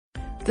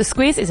The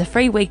Squiz is a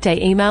free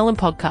weekday email and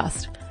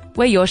podcast.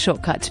 We're your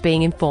shortcut to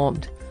being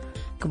informed.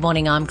 Good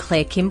morning, I'm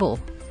Claire Kimball.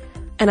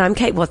 And I'm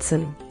Kate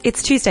Watson.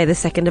 It's Tuesday the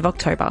 2nd of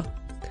October.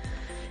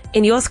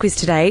 In your Squiz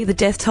today, the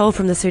death toll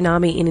from the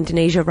tsunami in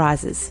Indonesia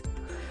rises.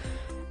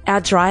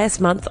 Our driest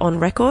month on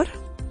record.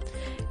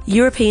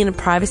 European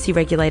privacy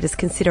regulators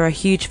consider a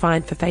huge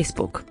fine for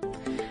Facebook.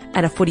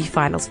 And a footy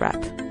finals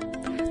wrap.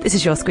 This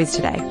is your Squiz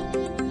today.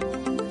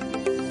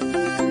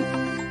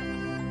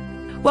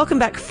 Welcome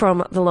back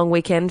from the long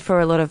weekend for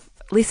a lot of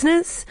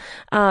listeners.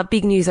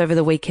 Big news over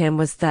the weekend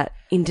was that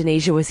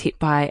Indonesia was hit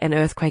by an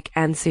earthquake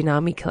and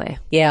tsunami, Claire.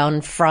 Yeah,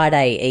 on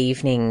Friday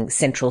evening,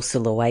 central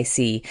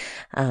Sulawesi,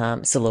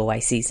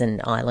 Sulawesi is an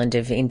island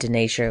of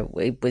Indonesia,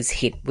 it was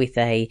hit with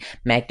a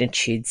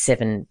magnitude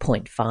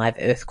 7.5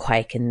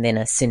 earthquake, and then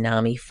a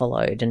tsunami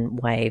followed, and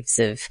waves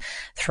of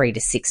 3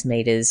 to 6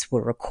 metres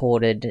were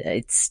recorded.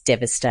 It's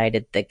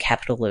devastated the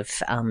capital of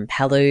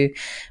Palu,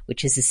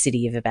 which is a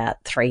city of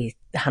about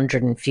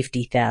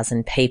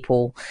 350,000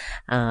 people.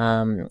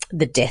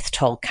 The death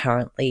toll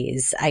currently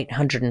is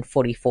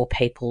 844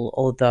 people,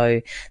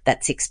 although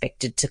that's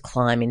expected to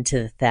climb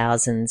into the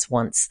thousands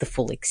once the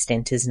full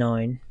extent is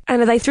known. And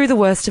are they through the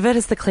worst of it?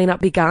 Has the cleanup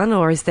begun,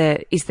 or is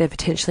there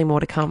potentially more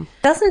to come?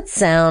 Doesn't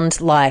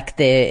sound like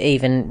they're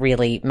even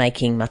really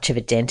making much of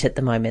a dent at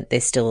the moment.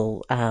 They're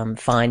still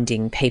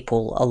finding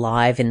people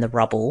alive in the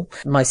rubble.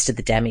 Most of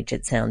the damage,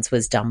 it sounds,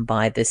 was done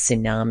by the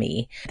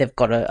tsunami. They've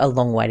got a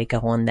long way to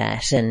go on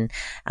that, and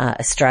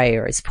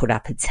Australia has put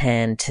up its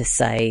hand to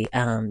say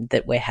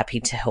that we're happy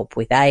to help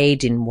with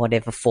aid in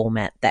whatever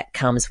format that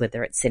comes,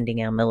 whether it's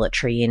sending our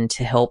military in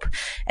to help,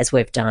 as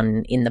we've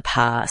done in the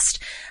past.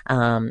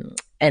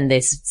 And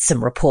there's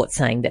some reports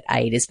saying that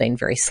aid has been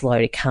very slow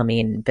to come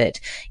in, but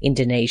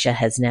Indonesia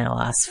has now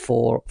asked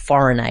for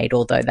foreign aid,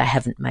 although they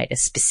haven't made a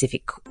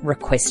specific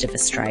request of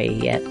Australia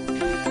yet.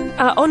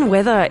 On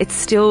weather, it's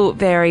still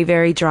very,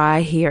 very dry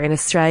here in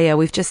Australia.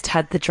 We've just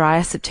had the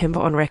driest September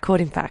on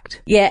record, in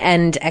fact. Yeah,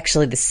 and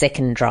actually the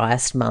second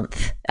driest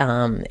month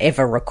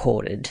ever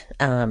recorded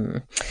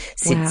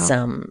since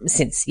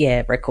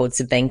records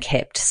have been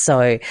kept.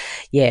 So,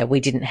 yeah,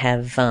 we didn't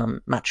have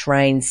much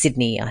rain.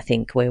 Sydney, I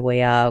think, where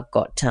we are,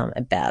 got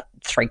about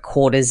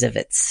 3/4 of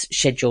its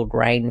scheduled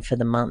rain for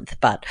the month,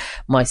 but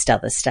most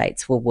other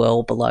states were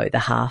well below the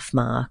half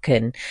mark.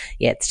 And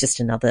yeah, it's just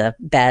another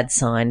bad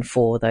sign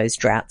for those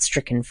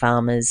drought-stricken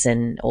farmers,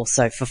 and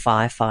also for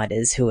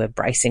firefighters who are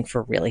bracing for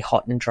a really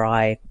hot and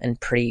dry and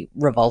pretty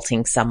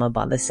revolting summer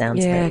by the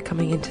sounds of it. Yeah,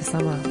 coming into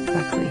summer,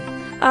 exactly.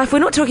 If we're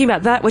not talking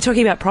about that, we're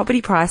talking about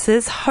property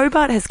prices.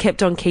 Hobart has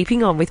kept on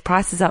keeping on, with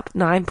prices up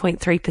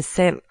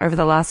 9.3% over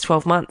the last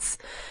 12 months.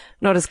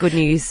 Not as good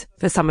news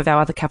for some of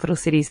our other capital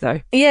cities, though.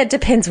 Yeah, it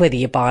depends whether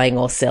you're buying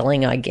or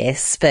selling, I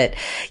guess. But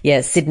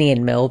yeah, Sydney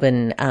and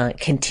Melbourne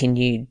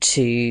continued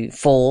to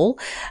fall.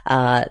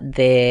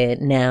 They're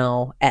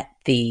now at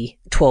the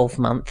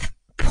 12-month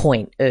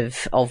point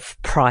of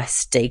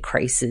price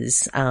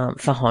decreases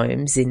for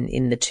homes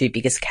in the two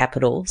biggest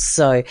capitals.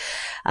 So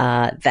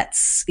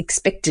that's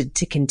expected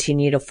to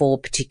continue to fall,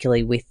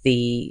 particularly with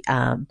the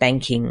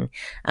banking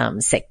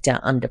sector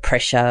under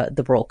pressure.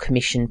 The Royal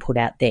Commission put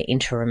out their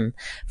interim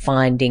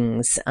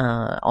findings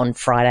on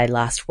Friday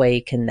last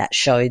week, and that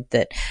showed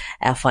that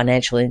our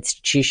financial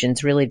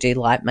institutions really do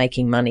like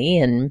making money.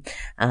 And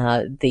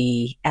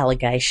the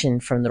allegation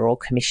from the Royal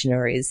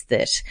Commissioner is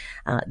that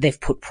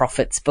they've put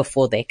profits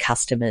before their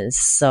customers.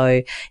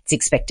 So it's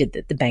expected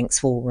that the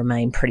banks will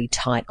remain pretty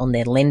tight on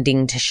their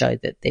lending to show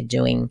that they're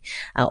doing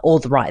all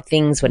the right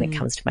things when it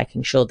comes to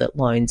making sure that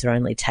loans are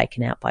only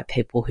taken out by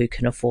people who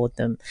can afford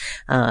them.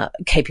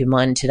 Keep in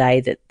mind today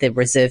that the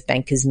Reserve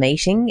Bank is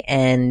meeting,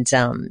 and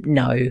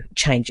no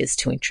changes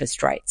to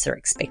interest rates are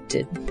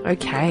expected.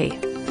 Okay.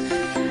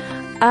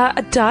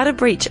 A data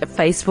breach at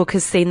Facebook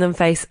has seen them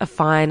face a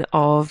fine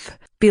of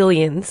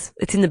billions.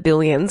 It's in the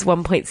billions,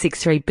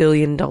 $1.63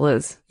 billion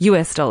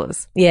US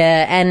dollars.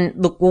 Yeah, and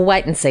look, we'll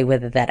wait and see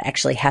whether that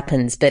actually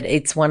happens, but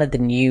it's one of the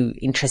new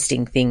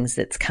interesting things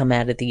that's come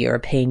out of the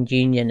European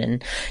Union.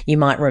 And you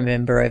might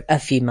remember a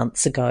few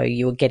months ago,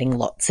 you were getting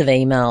lots of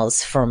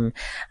emails from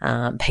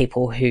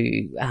people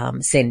who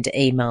send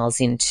emails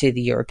into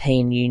the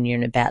European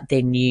Union about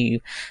their new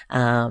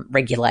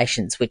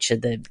regulations, which are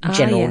the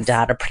general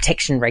data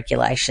protection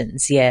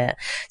regulations. Yeah.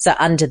 So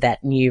under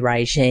that new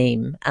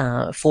regime,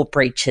 for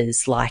breaches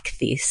like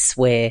this,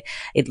 where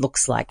it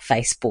looks like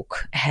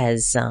Facebook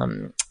has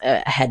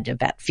had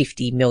about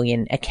 50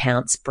 million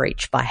accounts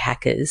breached by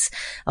hackers,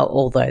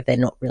 although they're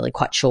not really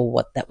quite sure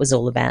what that was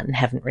all about and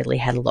haven't really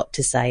had a lot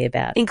to say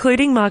about.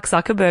 Including Mark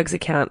Zuckerberg's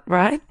account,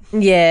 right?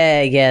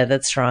 Yeah,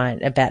 that's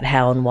right, about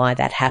how and why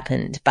that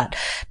happened. But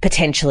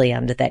potentially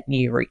under that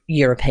new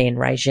European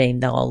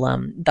regime,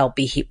 they'll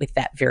be hit with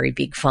that very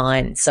big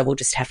fine. So we'll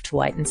just have to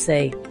wait and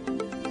see.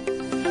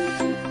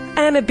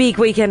 And a big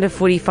weekend of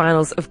footy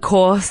finals, of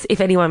course. If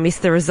anyone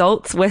missed the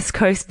results, West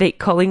Coast beat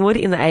Collingwood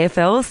in the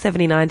AFL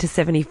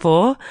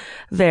 79-74.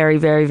 Very,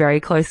 very, very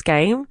close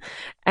game.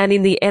 And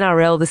in the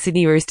NRL, the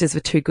Sydney Roosters were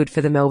too good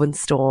for the Melbourne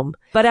Storm.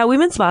 But our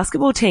women's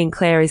basketball team,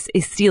 Claire, is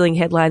stealing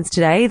headlines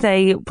today.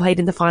 They played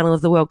in the final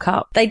of the World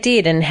Cup. They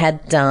did, and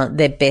had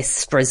their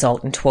best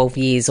result in 12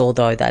 years,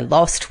 although they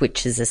lost,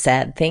 which is a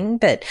sad thing.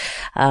 But,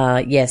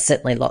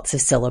 certainly lots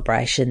of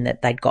celebration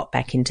that they'd got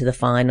back into the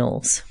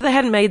finals. They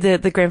hadn't made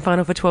the grand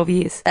final for 12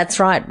 years. That's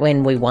right,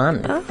 when we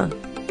won. Oh,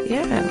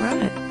 yeah,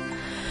 right.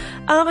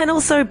 And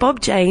also Bob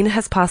Jane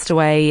has passed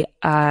away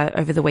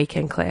over the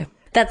weekend, Claire.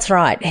 That's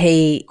right.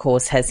 He, of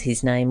course, has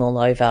his name all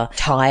over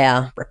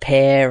tyre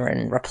repair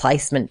and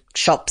replacement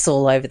shops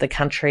all over the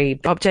country.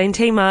 Bob Jane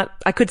T-Mart.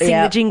 I could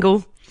sing the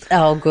jingle.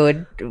 Oh,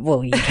 good.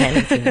 Well, you can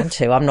if you want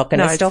to. I'm not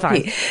going to stop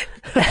you.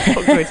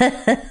 Oh, good.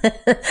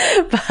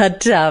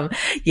 But,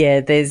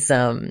 there's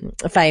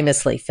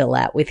famously fell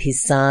out with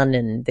his son,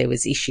 and there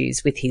was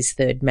issues with his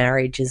third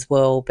marriage as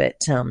well.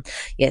 But,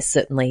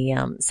 certainly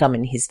some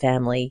in his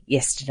family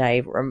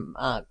yesterday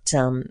remarked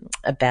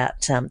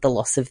about the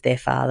loss of their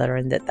father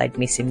and that they'd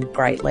miss him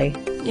greatly.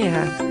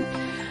 Yeah.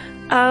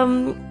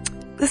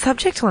 The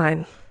subject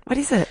line, what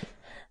is it?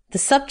 The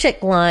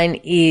subject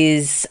line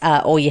is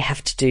all you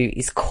have to do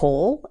is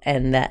call,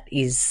 and that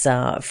is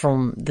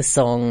from the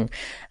song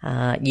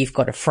You've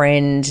Got a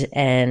Friend,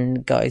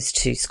 and goes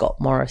to Scott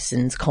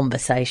Morrison's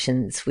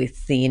conversations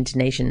with the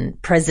Indonesian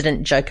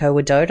President Joko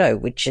Widodo,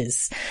 which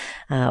is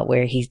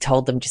where he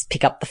told them just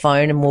pick up the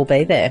phone and we'll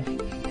be there.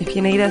 If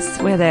you need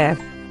us, we're there.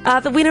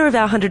 The winner of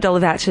our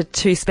 $100 voucher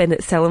to spend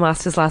at Cellar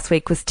Masters last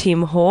week was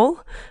Tim Hall.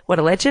 What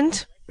a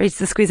legend. Reads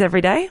the Squiz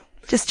every day.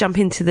 Just jump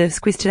into the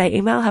Squiz Today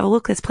email, have a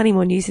look. There's plenty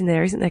more news in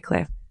there, isn't there,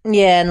 Claire?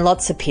 Yeah, and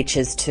lots of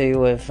pictures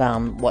too of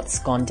what's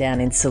gone down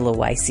in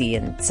Sulawesi,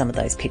 and some of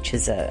those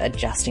pictures are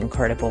just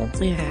incredible.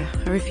 Yeah,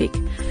 horrific.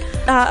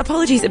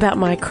 Apologies about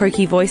my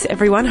croaky voice,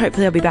 everyone.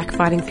 Hopefully I'll be back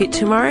fighting fit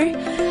tomorrow.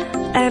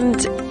 And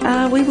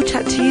we will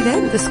chat to you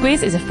then. The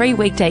Squiz is a free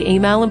weekday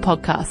email and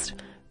podcast.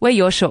 We're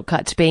your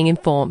shortcut to being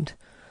informed.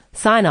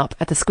 Sign up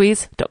at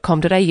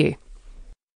thesquiz.com.au.